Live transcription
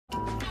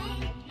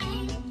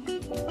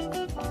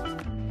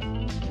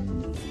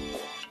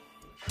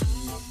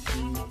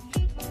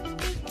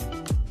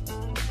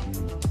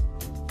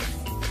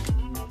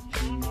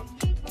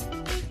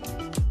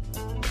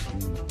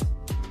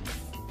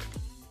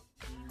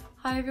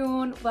Hi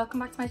everyone, welcome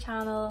back to my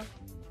channel.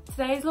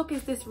 Today's look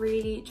is this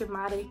really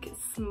dramatic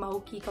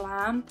smoky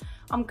glam.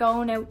 I'm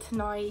going out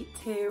tonight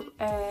to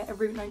a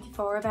Route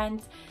 94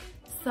 event,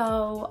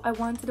 so I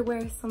wanted to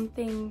wear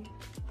something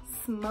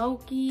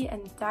smoky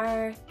and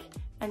dark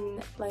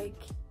and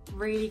like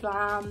really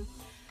glam.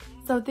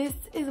 So this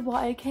is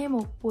what I came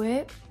up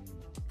with.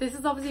 This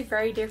is obviously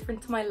very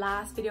different to my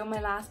last video.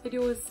 My last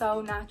video was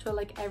so natural,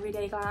 like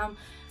everyday glam,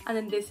 and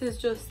then this is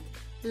just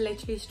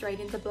literally straight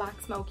into black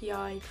smoky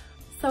eye.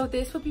 So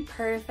this would be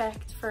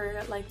perfect for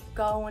like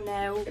going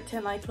out to a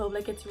nightclub,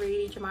 like it's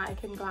really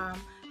dramatic and glam.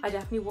 I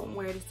definitely wouldn't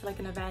wear this to like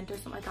an event or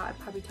something like that. I'd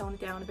probably tone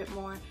it down a bit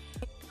more.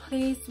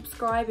 Please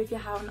subscribe if you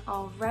haven't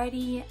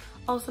already.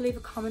 Also leave a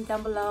comment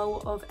down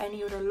below of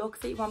any other looks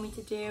that you want me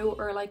to do,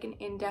 or like an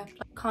in-depth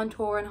like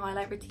contour and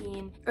highlight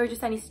routine, or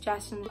just any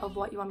suggestions of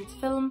what you want me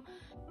to film.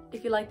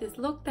 If you like this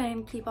look,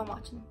 then keep on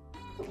watching.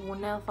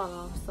 One nail fell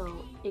off,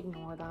 so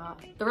ignore that.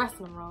 The rest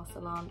of them are all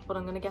still on, but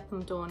I'm gonna get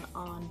them done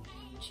on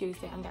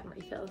Tuesday. I'm getting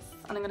refills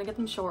and I'm gonna get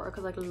them shorter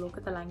because like look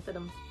at the length of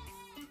them.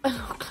 I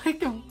look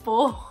like a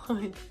boy.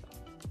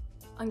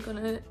 I'm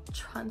gonna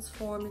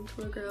transform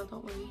into a girl,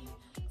 don't worry.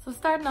 So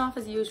starting off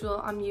as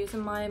usual, I'm using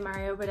my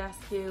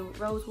VSCO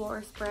rose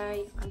water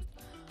spray, and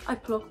I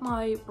pluck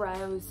my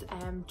brows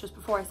just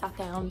before I sat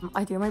down.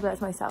 I do my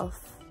brows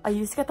myself. I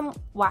used to get them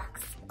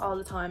waxed all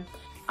the time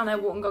and I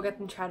wouldn't go get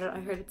them threaded. I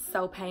heard it's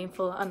so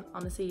painful, and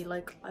honestly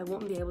like I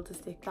wouldn't be able to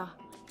stick that.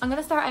 I'm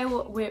gonna start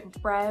out with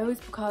brows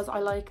because I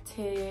like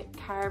to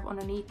carve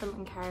underneath them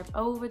and carve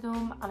over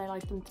them, and I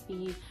like them to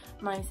be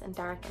nice and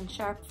dark and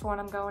sharp for when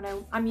I'm going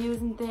out. I'm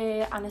using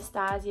the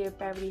Anastasia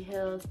Beverly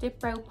Hills Dip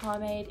Brow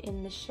Pomade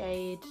in the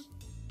shade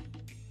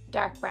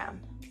dark brown.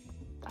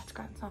 That's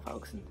great, it's not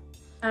focusing.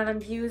 And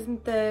I'm using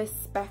the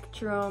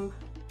Spectrum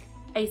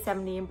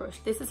A17 brush.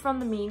 This is from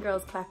the Mean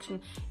Girls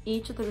collection.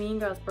 Each of the Mean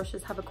Girls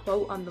brushes have a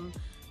quote on them,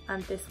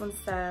 and this one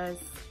says,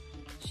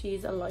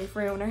 "She's a life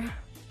ruiner."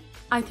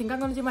 I think I'm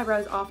going to do my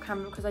brows off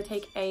camera because I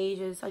take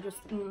ages. I just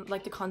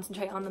like to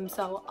concentrate on them,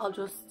 so I'll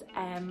just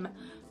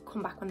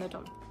come back when they're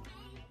done.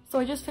 So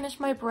I just finished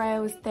my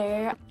brows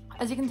there.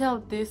 As you can tell,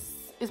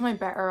 this is my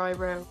better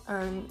eyebrow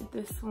and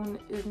this one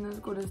isn't as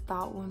good as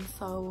that one,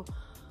 so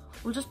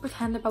we'll just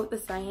pretend about the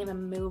same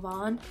and move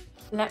on.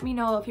 Let me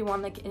know if you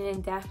want like an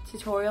in-depth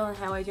tutorial on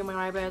how I do my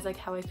eyebrows, like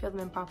how I fill them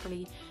in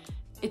properly.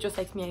 It just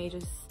takes me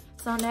ages.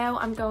 So now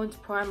I'm going to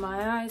prime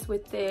my eyes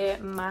with the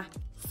MAC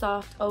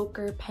Soft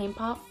Ochre Paint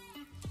Pot,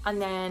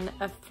 and then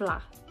a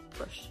flat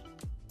brush.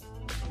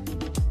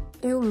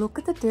 Ew, look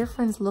at the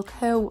difference. Look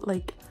how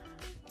like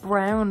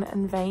brown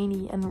and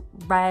veiny and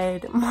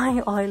red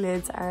my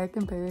eyelids are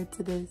compared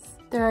to this.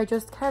 There, I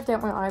just carved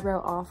out my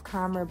eyebrow off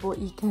camera, but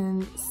you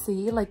can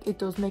see like it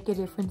does make a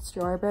difference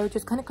to your eyebrow. It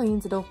just kind of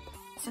cleans it up.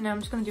 So now I'm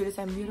just going to do the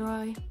same with the other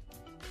eye.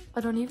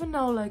 I don't even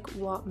know like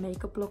what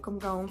makeup look I'm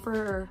going for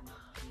or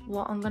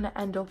what I'm going to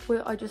end up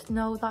with. I just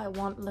know that I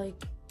want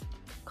like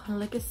kind of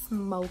like a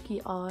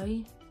smoky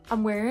eye.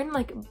 I'm wearing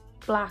like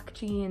black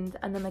jeans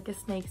and then like a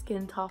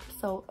snakeskin top,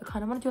 so I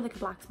kind of want to do like a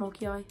black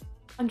smoky eye.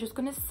 I'm just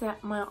going to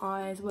set my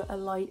eyes with a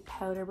light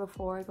powder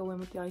before I go in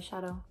with the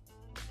eyeshadow.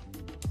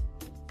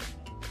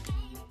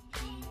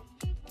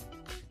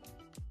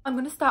 I'm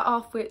going to start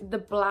off with the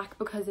black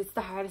because it's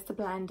the hardest to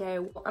blend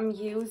out. I'm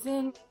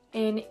using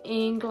an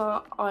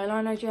Inglot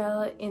eyeliner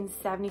gel in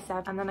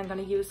 77, and then I'm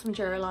going to use some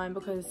Duraline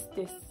because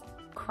this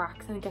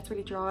cracks and it gets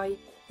really dry.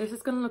 This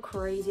is going to look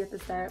crazy at the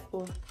start,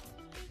 but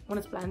when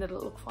it's blended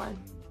it'll look fine.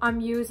 I'm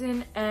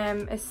using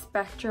a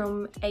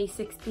Spectrum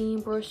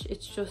A16 brush.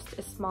 It's just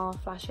a small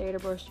flat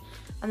shader brush,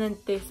 and then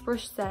this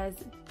brush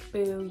says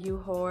 "Boo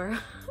you whore."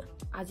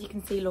 As you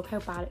can see, look how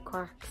bad it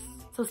cracks.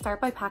 So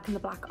start by packing the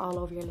black all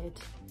over your lid.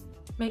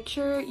 Make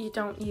sure you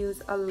don't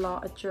use a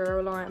lot of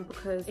Duraline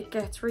because it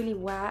gets really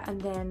wet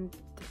and then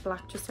the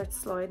black just starts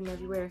sliding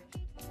everywhere.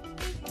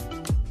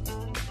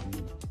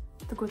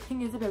 The good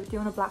thing is about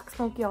doing a black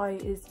smoky eye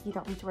is you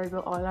don't need to worry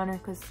about eyeliner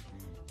because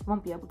you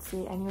won't be able to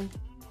see it anyway.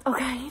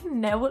 Okay,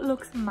 now it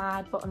looks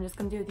mad, but I'm just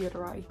gonna do the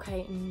other eye.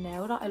 Okay,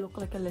 now that I look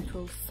like a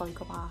literal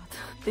psychopath.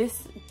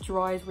 This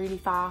dries really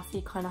fast, so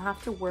you kind of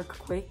have to work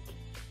quick.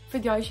 For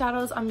the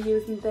eyeshadows, I'm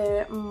using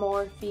the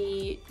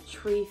Morphe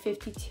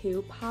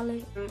 352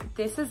 palette.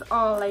 This is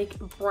all like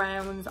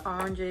browns,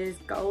 oranges,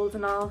 golds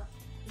and all.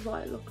 This is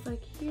what it looks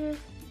like here.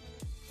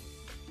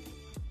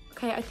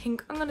 Okay, I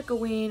think I'm gonna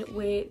go in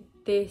with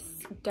this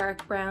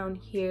dark brown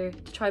here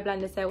to try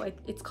blend this out.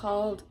 It's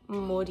called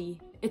Muddy.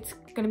 It's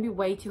gonna be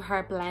way too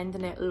hard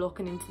blending it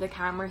looking into the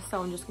camera,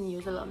 so I'm just gonna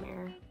use a little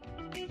mirror.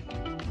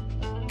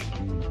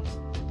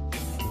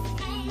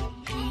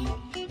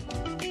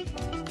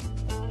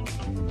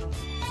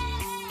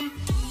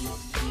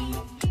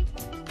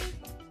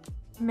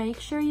 Make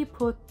sure you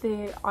put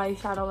the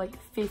eyeshadow like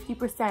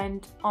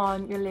 50%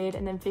 on your lid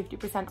and then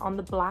 50% on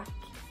the black,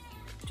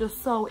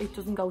 just so it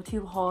doesn't go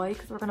too high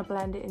because we're gonna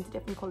blend it into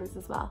different colors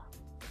as well.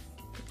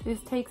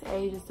 This takes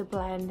ages to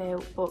blend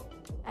out, but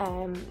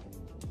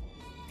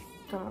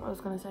don't know what I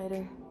was gonna say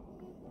there.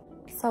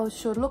 So it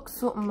should look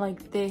something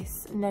like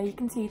this. Now you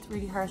can see it's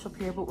really harsh up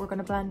here, but we're going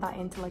to blend that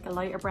into like a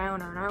lighter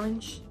brown or an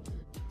orange.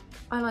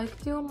 I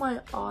like doing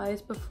my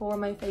eyes before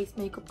my face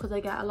makeup because I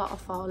get a lot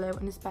of fallout,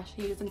 and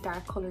especially using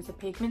dark colours of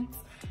pigments,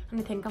 and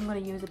I think I'm going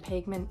to use a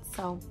pigment,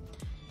 so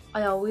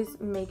I always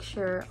make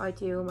sure I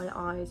do my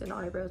eyes and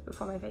eyebrows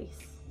before my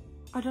face.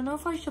 I don't know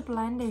if I should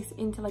blend this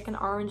into like an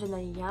orange and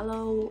then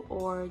yellow,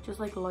 or just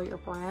like lighter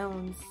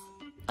browns.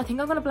 I think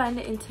I'm going to blend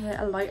it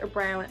into a lighter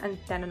brown and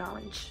then an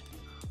orange.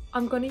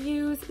 I'm going to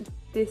use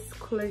this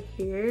colour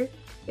here.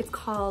 It's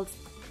called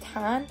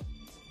Tan.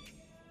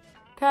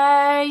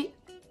 Okay.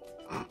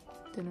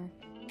 Dinner.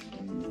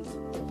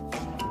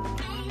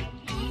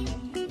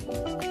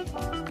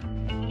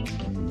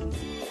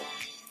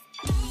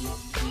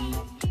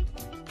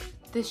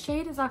 This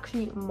shade is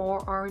actually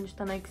more orange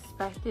than I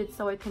expected,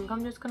 so I think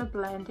I'm just going to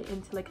blend it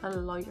into like a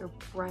lighter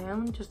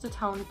brown just to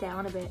tone it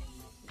down a bit.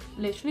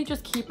 Literally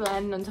just keep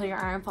blending until your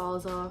arm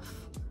falls off.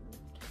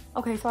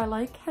 Okay, so I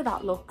like how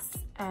that looks.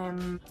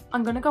 I'm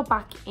going to go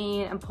back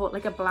in and put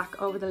like a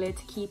black over the lid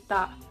to keep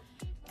that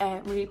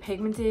really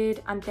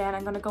pigmented, and then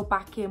I'm going to go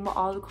back in with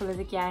all the colours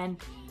again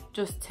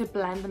just to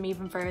blend them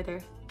even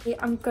further.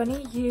 I'm gonna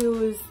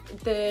use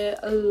the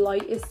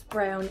lightest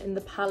brown in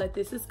the palette.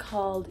 This is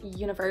called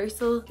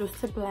Universal, just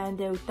to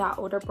blend out that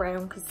other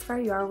brown because it's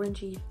very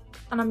orangey.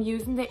 And I'm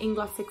using the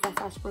Inglass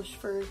 6SS brush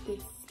for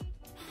this.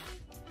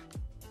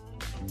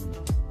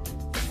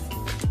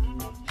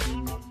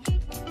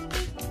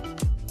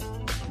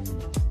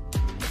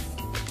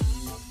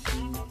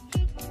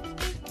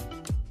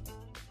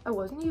 I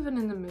wasn't even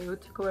in the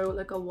mood to go out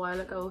like a while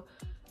ago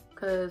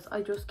because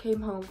I just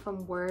came home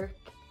from work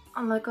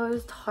and like I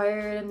was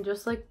tired, and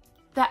just like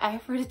the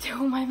effort of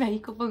doing my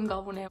makeup and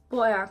going out.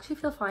 But I actually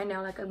feel fine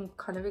now, like I'm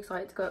kind of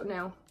excited to go out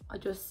now. I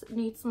just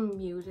need some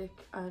music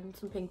and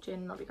some pink gin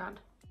and I'll be grand.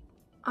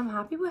 I'm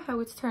happy with how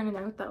it's turning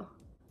out though.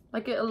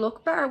 Like it'll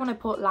look better when I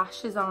put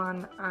lashes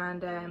on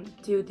and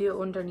do the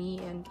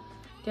underneath and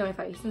do my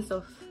face and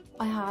stuff.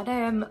 I had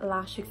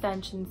lash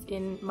extensions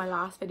in my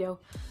last video,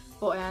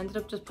 but I ended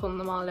up just pulling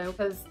them all out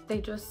because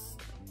they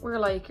just were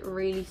like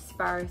really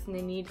sparse and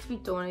they needed to be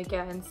done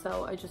again,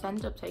 so I just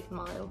ended up taking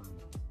them all out.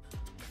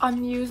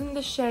 I'm using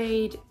the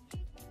shade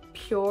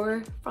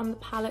Pure from the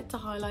palette to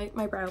highlight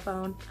my brow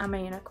bone and my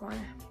inner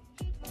corner.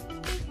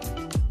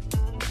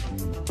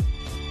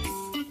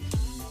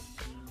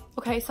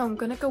 Okay, so I'm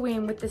gonna go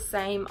in with the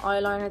same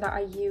eyeliner that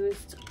I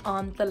used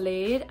on the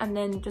lid and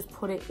then just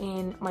put it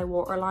in my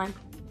waterline.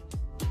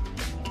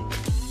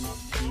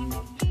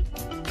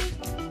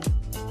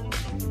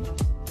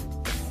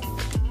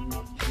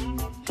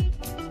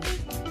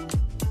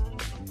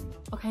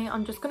 Okay,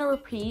 I'm just going to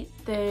repeat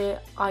the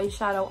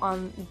eyeshadow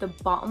on the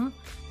bottom.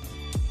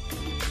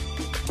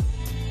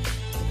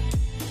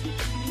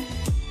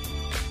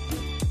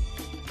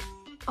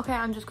 Okay,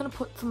 I'm just going to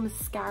put some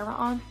mascara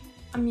on.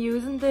 I'm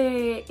using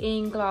the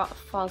Inglass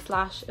False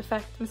Lash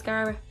Effect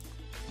mascara.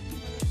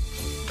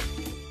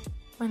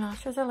 My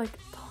lashes are like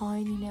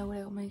tiny now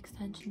without my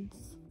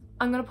extensions.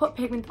 I'm going to put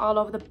pigment all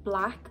over the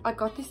black. I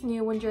got this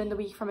new one during the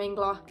week from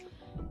Inglass.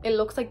 It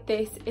looks like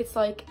this. It's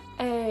like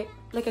a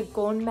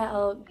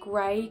gunmetal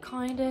grey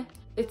kind of.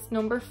 It's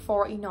number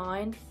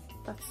 49.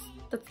 That's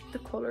the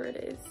colour it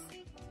is.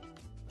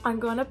 I'm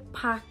gonna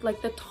pack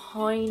like the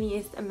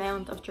tiniest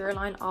amount of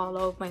Durline all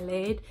over my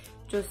lid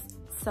just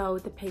so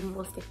the pigment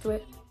will stick to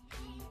it.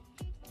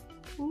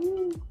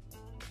 Ooh.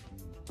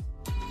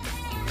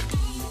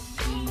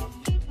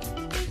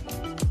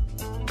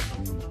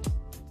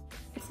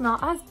 It's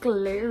not as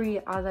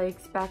glittery as I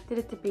expected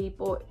it to be,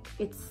 but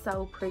it's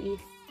so pretty.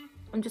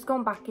 I'm just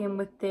going back in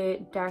with the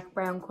dark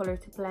brown colour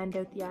to blend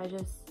out the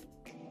edges.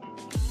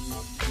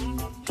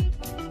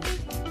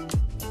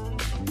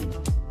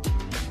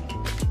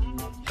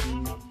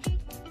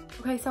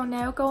 Okay, so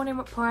now going in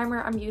with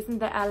primer, I'm using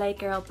the LA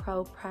Girl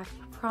Pro Prep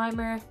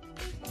Primer.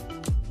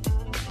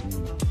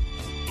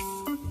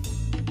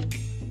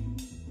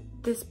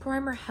 This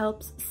primer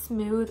helps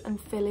smooth and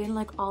fill in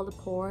like all the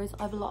pores.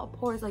 I have a lot of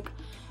pores like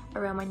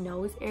around my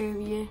nose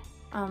area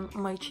and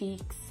my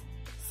cheeks.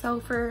 So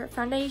for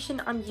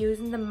foundation, I'm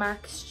using the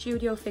MAC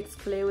Studio Fix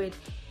Fluid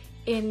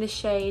in the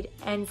shade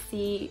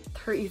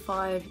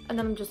NC35, and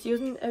then I'm just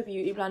using a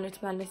beauty blender to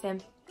blend this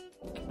in.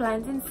 It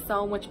blends in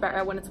so much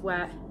better when it's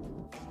wet.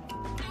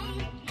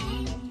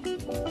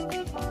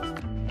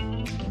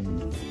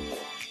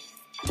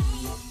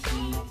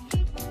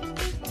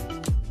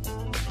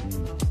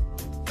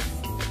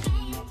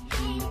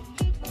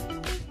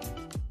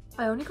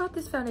 I only got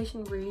this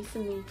foundation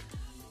recently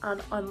and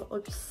I'm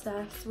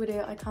obsessed with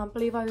it. I can't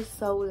believe I was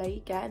so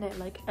late getting it.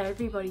 Like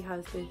everybody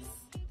has this.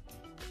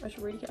 I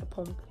should really get a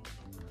pump.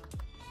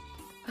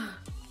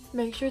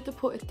 Make sure to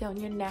put it down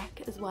your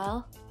neck as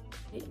well.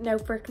 Now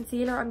for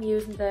concealer, I'm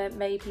using the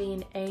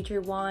Maybelline Age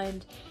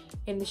Rewind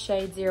in the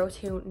shade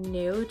 02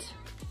 Nude.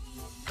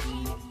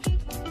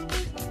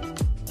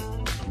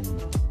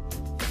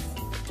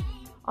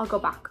 I'll go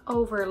back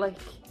over like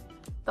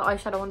the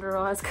eyeshadow under her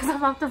eyes because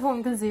I'm after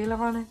putting concealer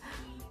on it.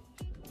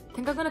 I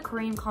think I'm gonna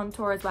cream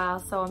contour as well,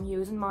 so I'm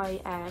using my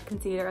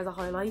concealer as a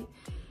highlight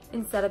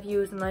instead of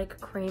using like a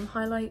cream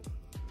highlight.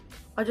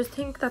 I just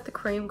think that the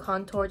cream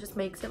contour just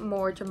makes it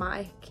more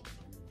dramatic.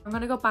 I'm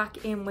gonna go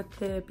back in with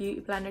the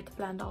beauty blender to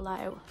blend all that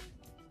out.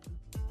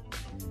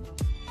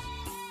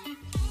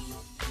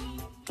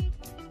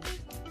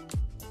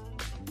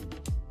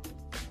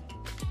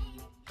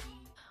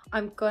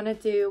 I'm gonna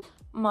do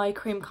my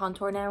cream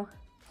contour now.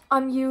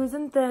 I'm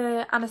using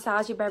the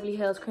Anastasia Beverly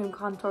Hills Cream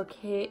Contour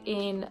Kit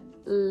in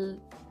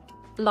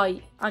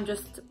light. I'm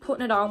just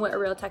putting it on with a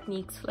Real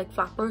Techniques like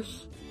flat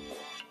brush.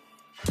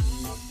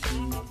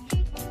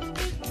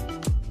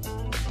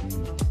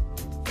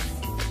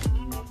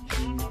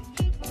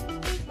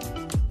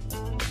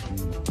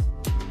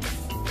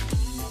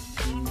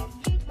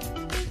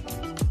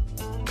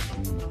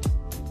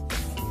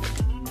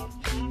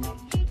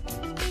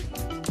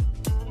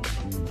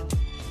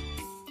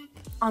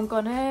 I'm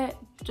gonna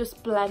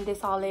just blend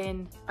this all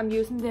in. I'm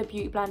using the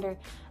beauty blender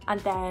and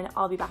then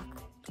I'll be back.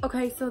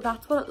 Okay, so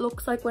that's what it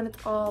looks like when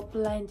it's all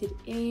blended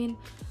in.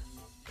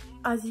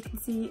 As you can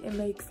see, it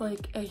makes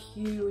like a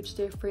huge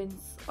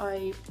difference.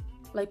 I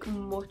like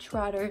much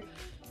rather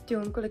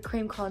doing like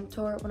cream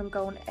contour when I'm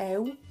going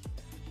out.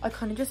 I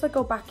kind of just like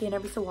go back in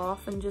every so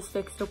often and just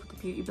fix it up with the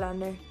beauty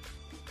blender.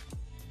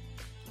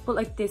 But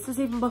like this is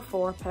even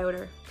before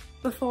powder.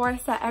 Before I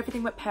set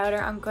everything with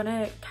powder, I'm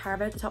gonna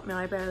carve out the top of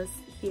my eyebrows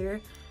here.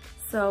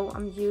 So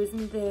I'm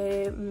using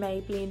the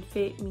Maybelline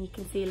Fit Me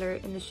Concealer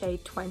in the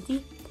shade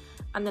 20.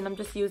 And then I'm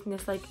just using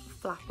this like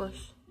flat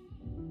brush.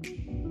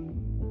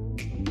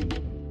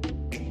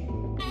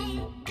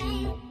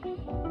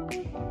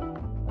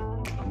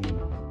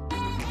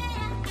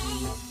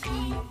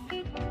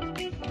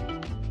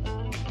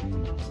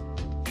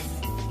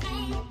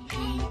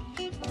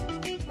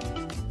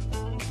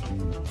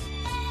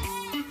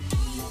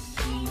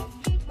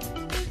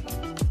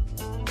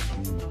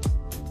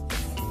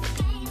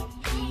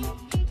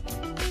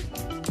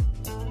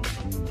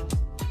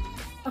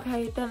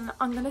 Okay, then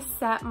I'm gonna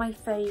set my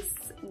face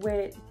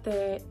with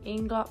the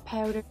Inglot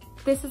powder.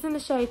 This is in the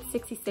shade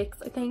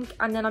 66, I think,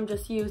 and then I'm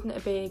just using a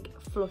big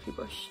fluffy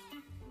brush.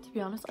 To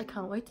be honest, I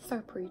can't wait to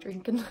start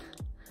pre-drinking.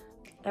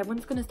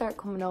 Everyone's gonna start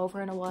coming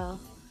over in a while.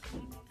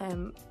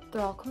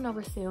 They're all coming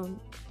over soon,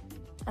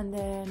 and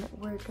then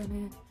we're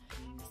gonna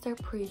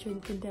start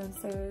pre-drinking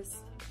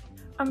downstairs.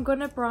 I'm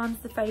gonna bronze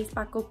the face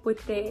back up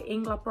with the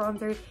Inglot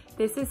bronzer.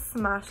 This is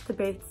smashed to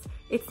bits.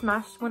 It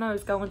smashed when I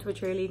was going to a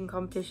cheerleading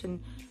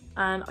competition,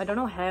 and I don't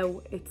know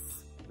how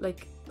it's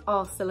like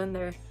all still in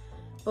there,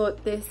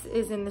 but this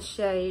is in the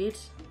shade,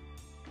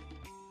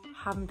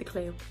 haven't the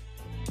clue.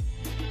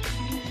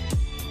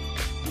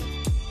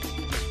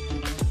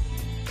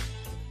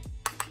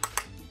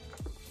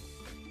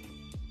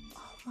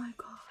 Oh my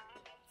god.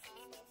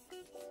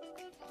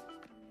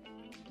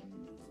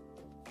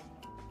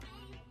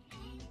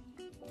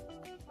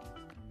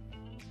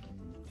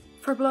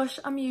 For blush,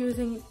 I'm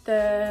using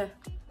the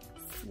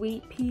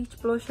Sweet Peach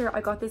blusher. I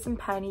got this in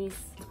pennies,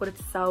 but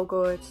it's so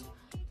good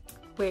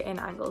with an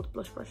angled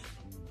blush brush.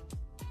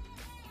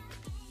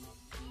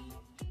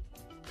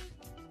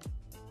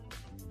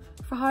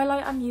 For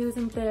highlight, I'm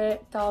using the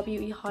Doll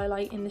Beauty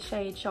highlight in the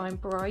shade Shine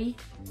Bright.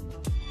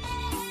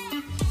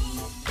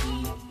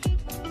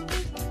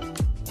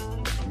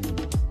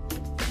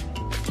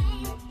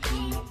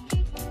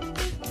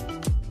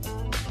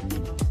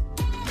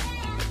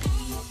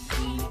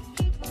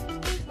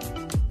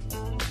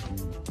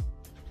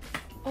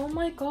 Oh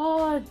my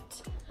god!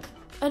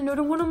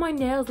 Another one of my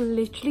nails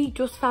literally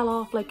just fell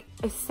off like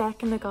a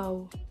second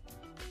ago.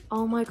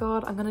 Oh my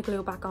god, I'm gonna glue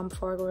it back on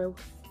before I go out.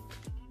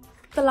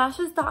 The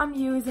lashes that I'm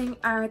using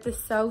are the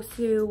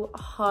Sophie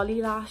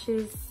Holly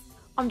lashes.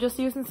 I'm just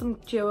using some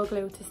duo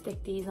glue to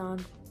stick these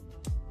on.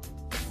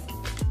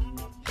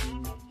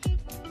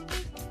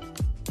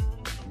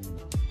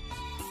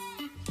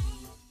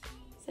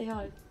 Say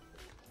hi.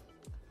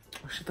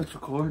 Oh shit, that's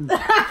recording.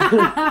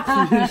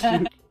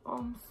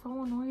 I'm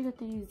so annoyed at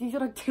these. These are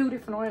like two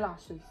different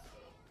eyelashes.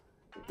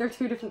 They're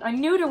two different. I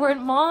knew they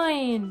weren't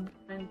mine.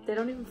 And they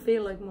don't even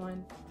feel like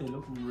mine. They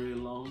look real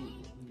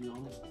long, to be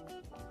honest.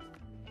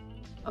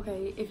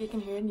 Okay, if you can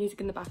hear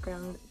music in the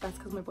background, that's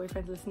because my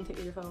boyfriend's listening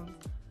to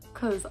earphones.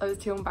 Because I was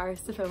too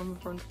embarrassed to film in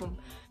front of him.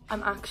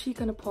 I'm actually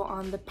going to put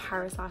on the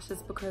Paris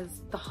lashes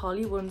because the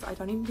Holly ones, I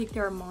don't even think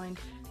they were mine.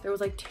 There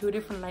was like two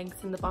different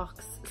lengths in the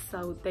box,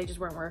 so they just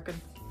weren't working.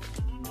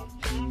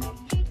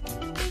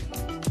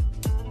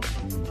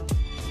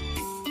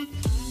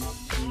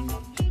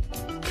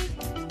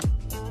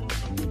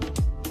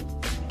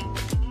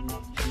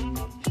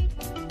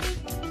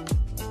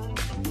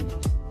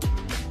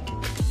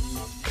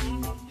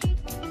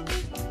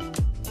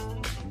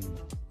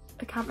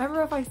 I can't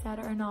remember if I said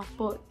it or not,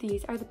 but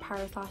these are the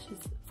Paris lashes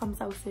from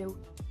Sophie.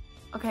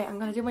 Okay, I'm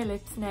gonna do my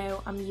lips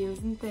now. I'm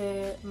using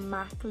the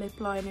MAC lip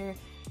liner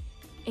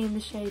in the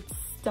shade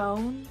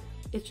Stone.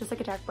 It's just like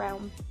a dark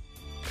brown.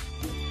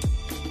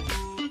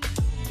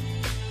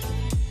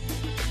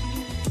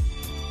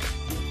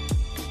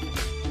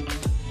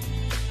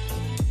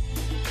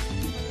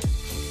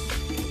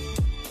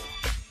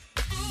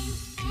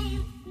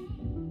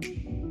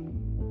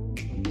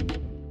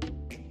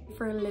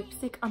 for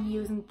lipstick, I'm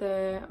using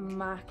the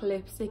MAC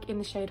lipstick in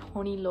the shade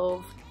Honey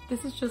Love.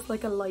 This is just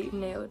like a light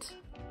nude.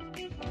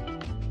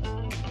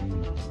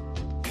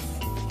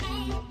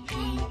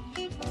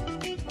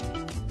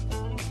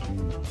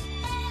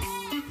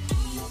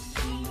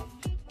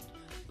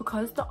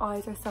 Because the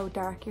eyes are so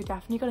dark, you're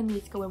definitely going to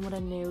need to go in with a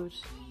nude.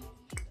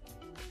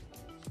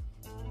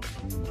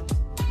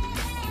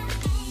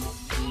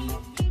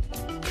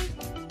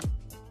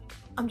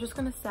 I'm just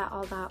going to set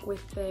all that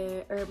with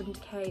the Urban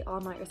Decay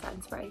All Nighter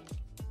Setting Spray.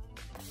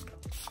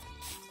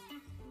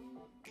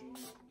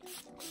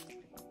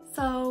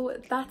 So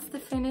that's the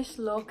finished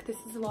look. This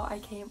is what I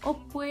came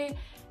up with.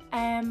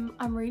 I'm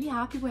really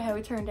happy with how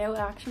it turned out.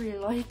 I actually really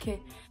like it.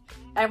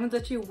 Everyone's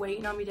actually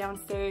waiting on me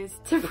downstairs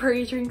to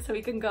pre-drink so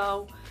we can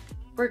go.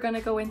 We're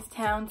gonna go into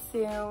town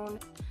soon.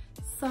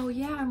 So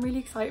yeah, I'm really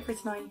excited for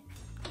tonight.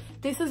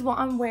 This is what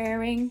I'm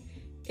wearing.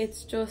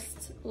 It's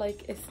just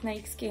like a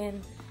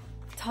snakeskin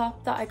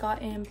top that I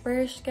got in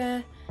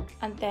Bershka,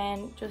 and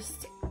then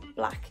just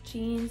black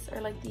jeans,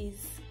 or like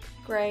these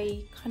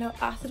grey kind of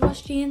acid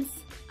wash jeans.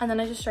 And then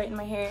I just straightened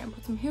my hair and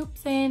put some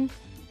hoops in.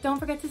 Don't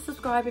forget to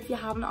subscribe if you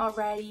haven't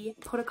already.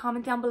 Put a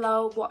comment down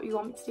below what you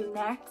want me to do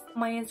next.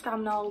 My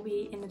Instagram now will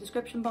be in the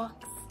description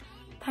box.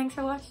 Thanks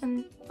for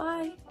watching.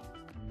 Bye.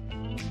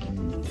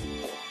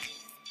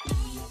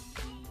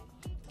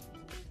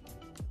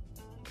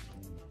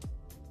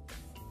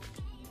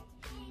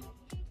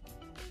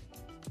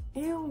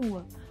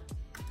 Ew.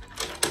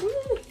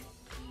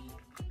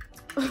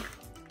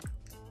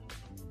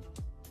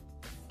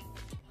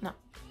 No.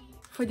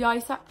 For the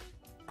eyes.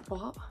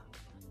 What?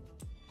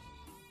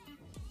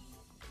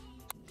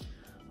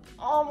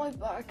 Oh, my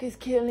back is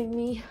killing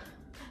me.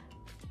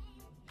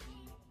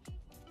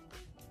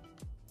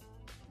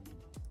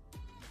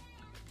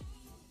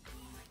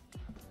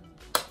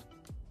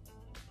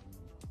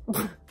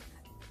 Oh,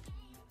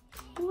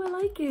 I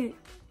like it.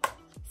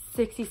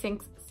 60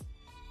 sinks.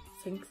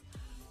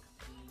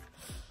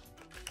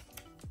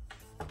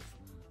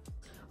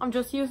 I'm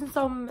just using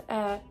some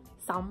oh,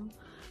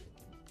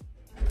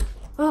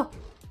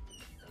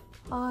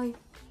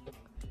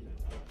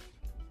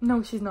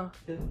 no, she's not.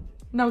 Yeah.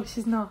 No,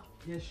 she's not.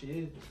 Yes, she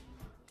is.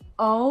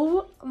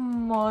 Oh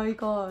my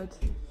god.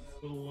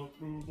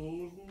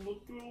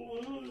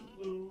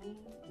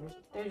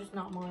 They're just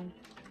not mine.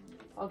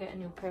 I'll get a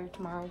new pair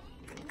tomorrow.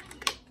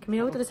 Can we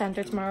go to the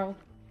centre tomorrow?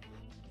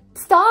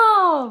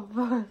 Stop!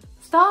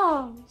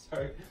 Stop!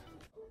 Sorry.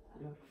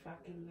 You're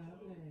fucking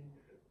lovely.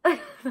 I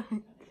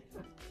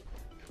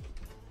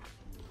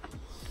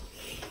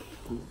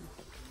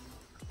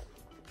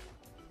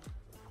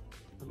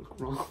look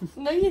wrong.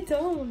 No, you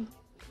don't.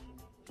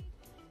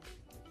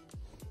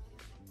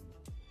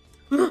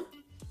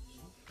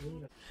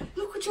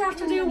 Look what you're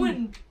after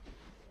doing.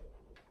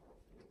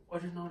 I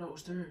didn't know that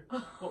was there.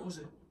 What was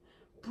it?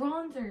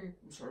 Bronzer.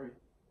 I'm sorry.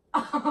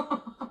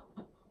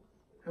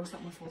 How's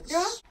that my fault?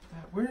 Yeah.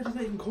 Where did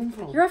that even come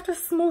from? You're after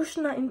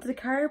smushing that into the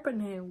carpet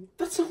now.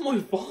 That's not my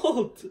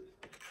fault.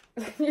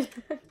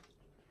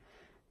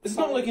 It's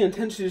not like you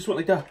intentionally just went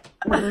like that.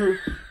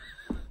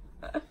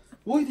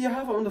 Why do you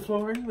have it on the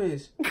floor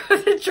anyways?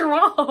 Because it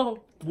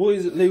dropped. Why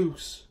is it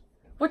loose?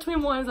 What do you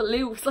mean, why is it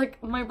loose?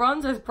 Like, my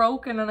bronzer's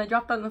broken and I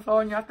dropped it on the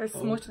floor and you're after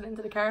smushing it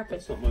into the carpet.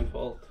 It's not my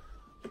fault.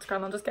 It's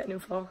grand, I'll just get a new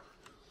floor.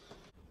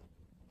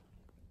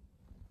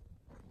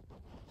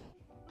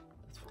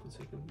 That's fucking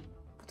sick, isn't it?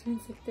 Between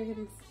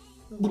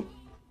 6:30s.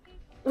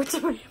 What do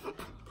you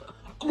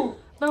mean?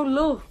 No,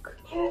 look.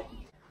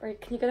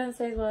 Right, can you go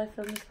downstairs while I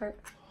film this part?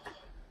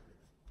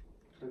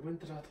 I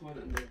went to that toilet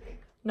and there.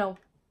 No.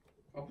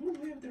 I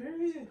won't be up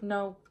there, is it?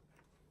 No.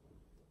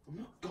 I'm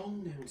not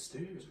going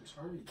downstairs, I'm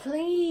sorry.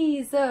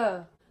 Please.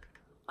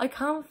 I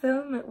can't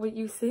film it with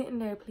you sitting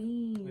there,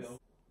 please. Well.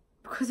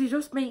 Because you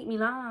just make me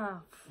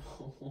laugh.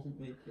 I won't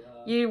make you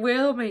laugh. You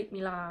will make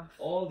me laugh.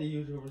 All the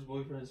YouTubers'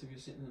 boyfriends will be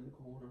sitting in the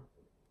corner.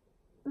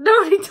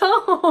 No, they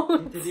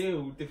don't. They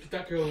do.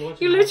 That girl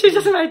watching. You literally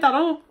just made that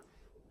up.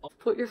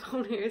 Put your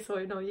phone here so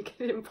I know you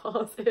can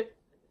pause it.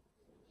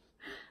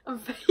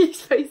 And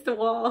face the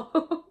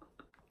wall.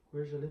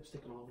 Where's your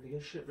lipstick and all? Will you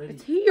get shit ready?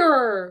 It's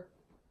here.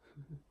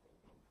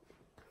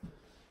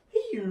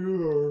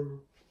 Here.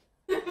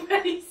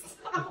 Face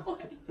that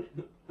way.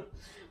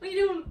 What are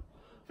you doing?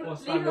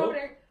 What's Leave it that over up?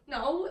 there.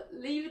 No,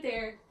 leave it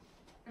there.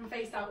 And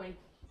face that way.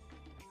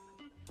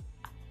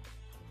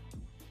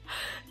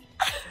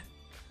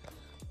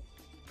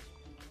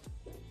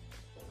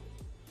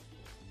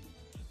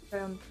 Hey,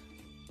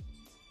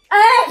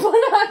 put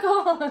it back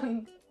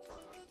on.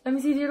 Let me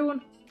see the other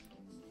one.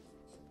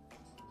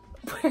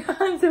 Put your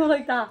hands out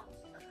like that.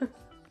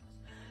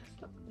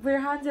 Put your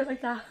hands out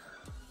like that.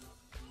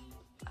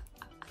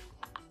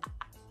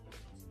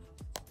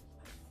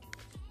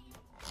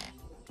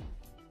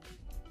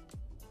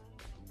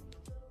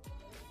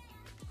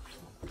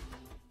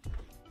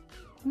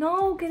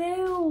 No, get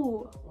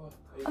out. What?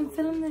 I'm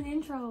filming an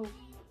intro.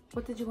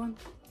 What did you want?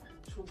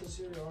 Just want the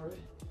cereal, alright?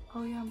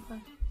 Oh yeah, I'm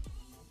fine.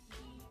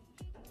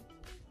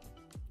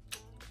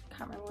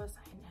 Can't remember what I was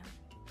saying now.